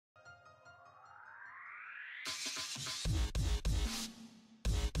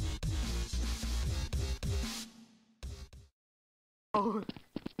Ow.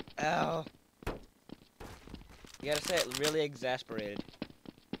 Ow. You gotta say it really exasperated.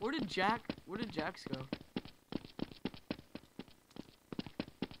 Where did Jax go?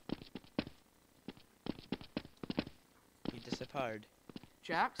 He disappeared.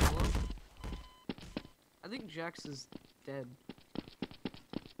 Jax, hello? I think Jax is dead.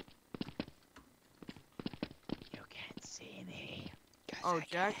 You can't see me. Oh,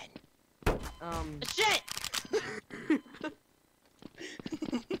 Jax? Shit!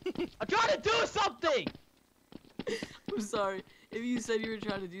 I'm trying to do something! I'm sorry. If you said you were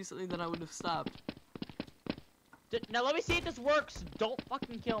trying to do something, then I would have stopped. Now let me see if this works. Don't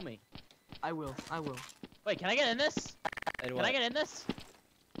fucking kill me. I will. Wait, can I get in this? And Can I get in this?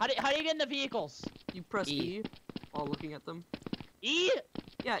 How do you get in the vehicles? You press E. E while looking at them. E?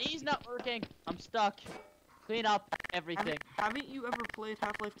 Yeah. E's not working. I'm stuck. Clean up everything. Haven't you ever played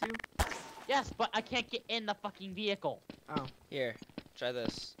Half-Life 2? Yes, but I can't get in the fucking vehicle. Oh. Here, try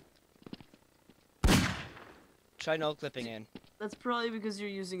this. Try no clipping in. That's probably because you're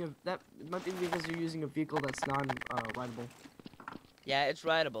using it might be because you're using a vehicle that's non-rideable. Yeah, it's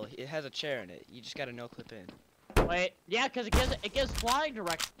rideable. It has a chair in it. You just gotta no clip in. Wait, yeah, because it gives flying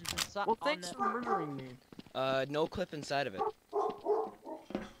directions inside. Well, thanks for murdering me. No clip inside of it.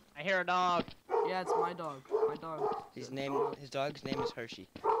 I hear a dog. Yeah, it's my dog. My dog. His dog's name is Hershey.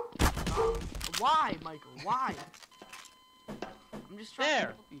 Why, Michael? Why? I'm just trying to There.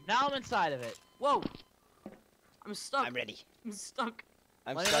 help you. Now I'm inside of it. Whoa. I'm stuck. I'm ready. I'm stuck.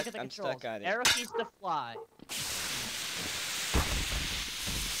 I'm Let me look at the controls. stuck on it. Arrow keys to fly.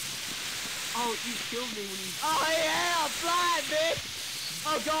 Oh, you killed me when you. Oh yeah, I'm flying, bitch!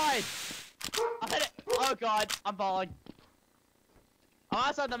 Oh god! I hit it. Oh god, I'm falling. I'm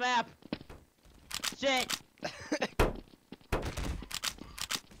outside the map. Shit!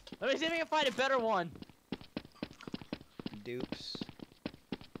 Let me see if I can find a better one. Dupes.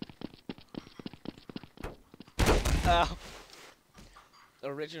 Oh.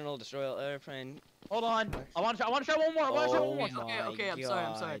 Original destroy airplane. Hold on. I want to try one more. I want to try one more. Okay, I'm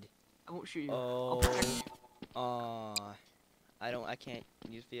sorry. I won't shoot you. I'll Oh. protect you. I can't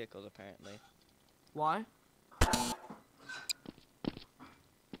use vehicles apparently. Why?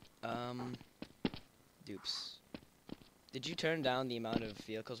 Dupes. Did you turn down the amount of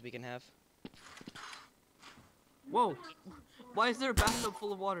vehicles we can have? Whoa. Why is there a bathtub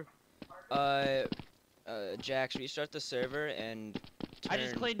full of water? Jax, restart the server and I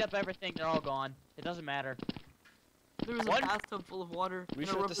just cleaned up everything. They're all gone. It doesn't matter. There was a bathtub full of water.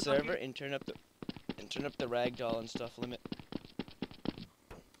 Restart the server and turn up the ragdoll and stuff limit.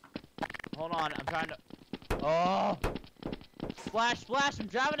 Hold on. I'm trying to. Oh! Splash, splash! I'm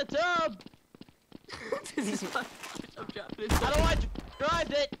driving a tub. How do I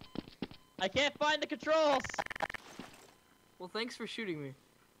drive it? I can't find the controls. Well, thanks for shooting me.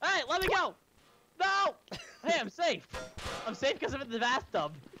 Hey, let me go! No! Hey, I'm safe. I'm safe because I'm in the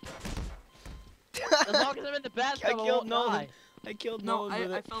bathtub. As long as I'm in the bathtub, I won't die. I killed No, Nolan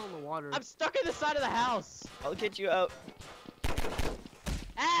with I it. fell in the water. I'm stuck in the side of the house. I'll get you out.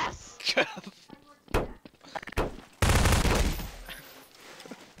 Ass!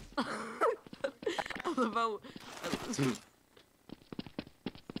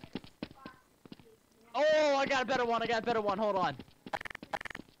 Oh, I got a better one. Hold on.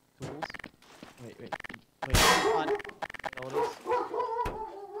 Tools. Wait. Hold on. Hold this.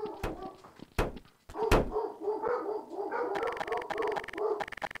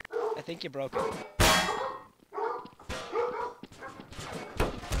 I think you broke it.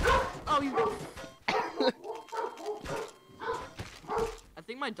 Oh, you. I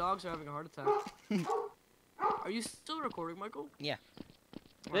think my dogs are having a heart attack. Are you still recording, Michael? Yeah.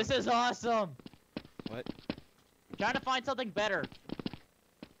 This is awesome. What? I'm trying to find something better.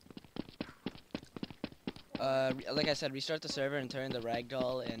 Like I said, restart the server and turn the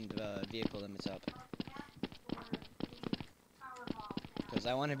ragdoll and vehicle limits up. Because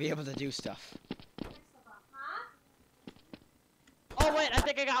I want to be able to do stuff. Oh wait, I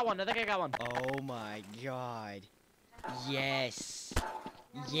think I got one. Oh my god. Yes.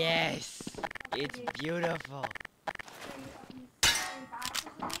 Yes. It's beautiful.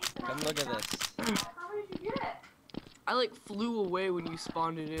 Come look at this. I like flew away when you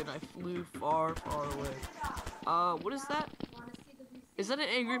spawned it in. I flew far, far away. What is that? Is that an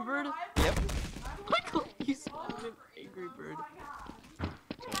angry bird? Yep. Michael, you spawned an angry bird.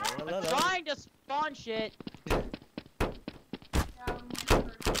 I'm trying to spawn shit.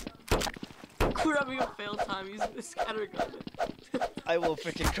 We're having a fail time using the scatter gun. I will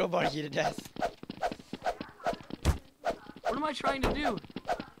freaking crowbar you to death. What am I trying to do?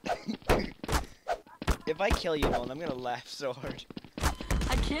 If I kill you, Nolan, I'm gonna laugh so hard.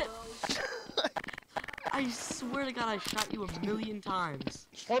 can't. I swear to God, I shot you 1,000,000 times.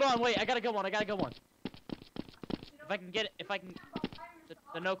 Hold on, wait, I got a good one, If I can get it,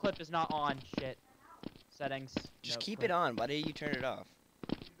 the no clip is not on, shit. Settings. Just no keep clip. it on. Why did you turn it off?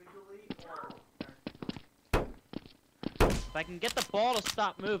 If I can get the ball to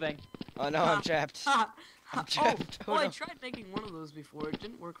stop moving. Oh no, I'm trapped. I'm trapped. Oh, I no. tried making one of those before. It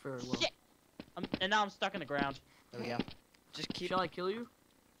didn't work very well. Shit! And now I'm stuck in the ground. There we go. Just keep. Shall I kill you?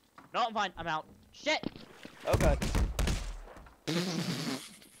 No, I'm fine. I'm out. Shit! Oh god.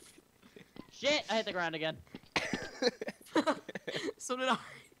 Shit! I hit the ground again. So did I.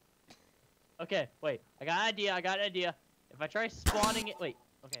 Okay, wait. I got an idea. If I try spawning it, wait.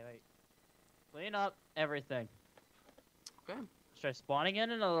 Clean up everything. Okay. Let's try spawning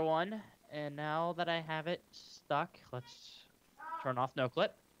in another one. And now that I have it stuck, let's turn off no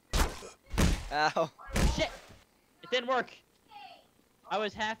clip. Ow. Shit! It didn't work. I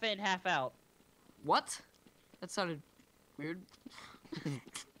was half in, half out. What? That sounded weird.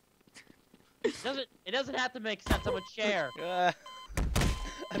 It doesn't have to make sense. I'm a chair.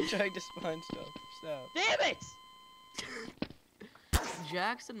 I'm trying to spawn stuff. Stop. Damn it!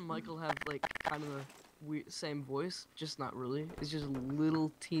 Jax and Michael have like kind of the same voice, just not really. It's just a little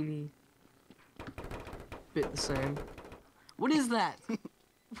teeny bit the same. What is that?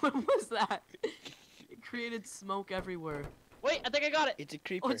 What was that? It created smoke everywhere. Wait, I think I got it. It's a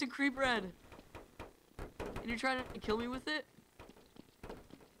creeper. Oh, it's a creep red. And you're trying to kill me with it?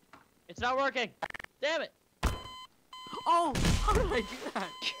 It's not working. Damn it. Oh, how did I do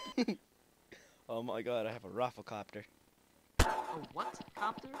that? Oh my god, I have a rafflecopter. A what?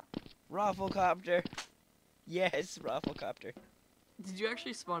 Copter? Rafflecopter. Yes, rafflecopter. Did you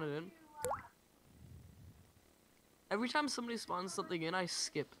actually spawn it in? Every time somebody spawns something in, I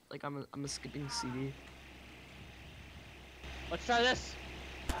skip. Like I'm a skipping CD. Let's try this.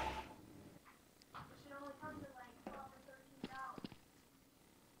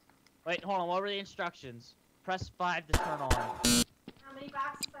 Wait, hold on. What were the instructions? Press 5 to turn on. How many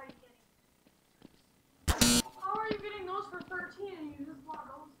boxes are you getting? How are you getting those for 13 and you just bought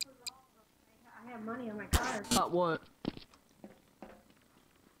those for $1? I have money on my card. What?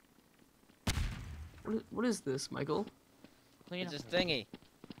 What is this, Michael? Clean It's up. this thingy.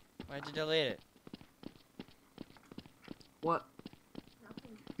 Why'd you delete it? What?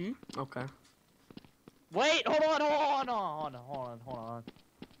 Nothing. Okay. Wait, hold on.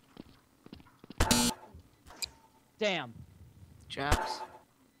 Damn. Jax.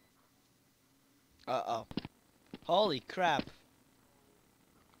 Uh-oh. Holy crap.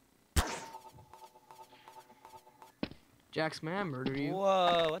 Jax, may I murder you?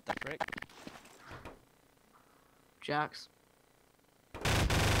 Whoa, what the frick? Jax.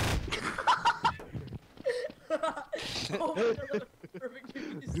 Oh, perfect.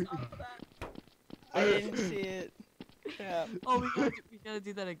 You stop that. I didn't see it. Crap. Oh, we gotta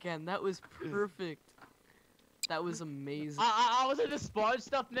do that again. That was perfect. That was amazing. I was in the spawn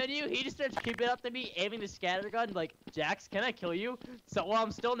stuff menu. He just starts creeping up to me, aiming the scatter gun, like, Jax, can I kill you? So while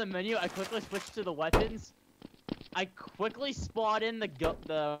I'm still in the menu, I quickly switch to the weapons. I quickly spawn in the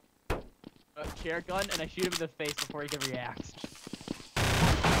chair gun, and I shoot him in the face before he can react.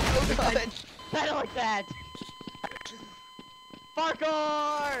 Oh god. Better like that.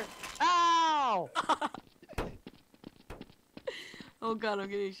 Parkour! Ow! Oh god, I'm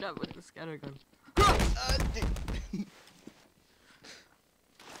getting shot with the scatter gun.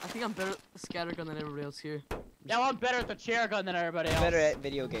 I think I'm better at the scatter gun than everybody else here. Yeah, well, I'm better at the chair gun than everybody else. Better at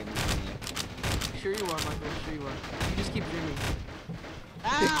video games than you. Sure you are, Michael. Sure you are. You just keep dreaming.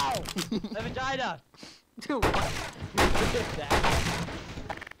 Ow! My vagina! Dude, what?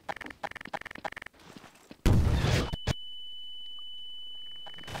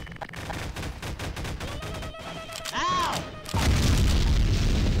 Ow!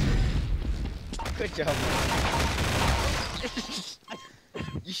 Good job.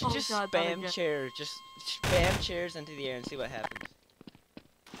 You should Oh just god, that spam again. chairs. Just spam chairs into the air and see what happens.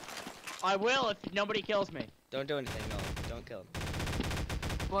 I will if nobody kills me. Don't do anything, no. Don't kill him.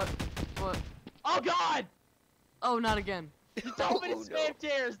 What? What? Oh god! Oh, not again. You told me to Oh, spam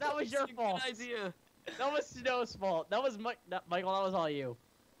chairs. That was your That's a good fault. idea. That was Snow's fault. That was Michael. That was all you.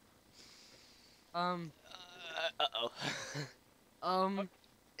 Uh-oh.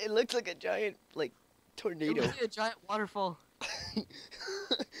 It looks like a giant, like, It tornado. looks like a giant waterfall. It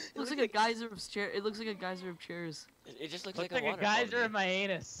looks like a geyser of chairs. It looks like a geyser of chairs. It just looks Looks like, like a waterfall to geyser me. in my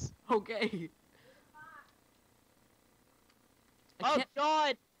anus. Okay. I Oh can't.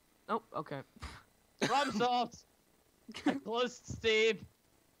 god! Oh, okay. Problem solved. I closed Steam.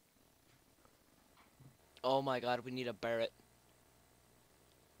 Oh my god, we need a Barrett.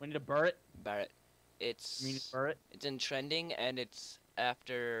 We need to burr it. Barrett. We need It's to burr it. it's in trending and it's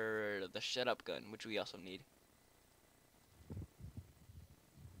after the shut up gun, which we also need.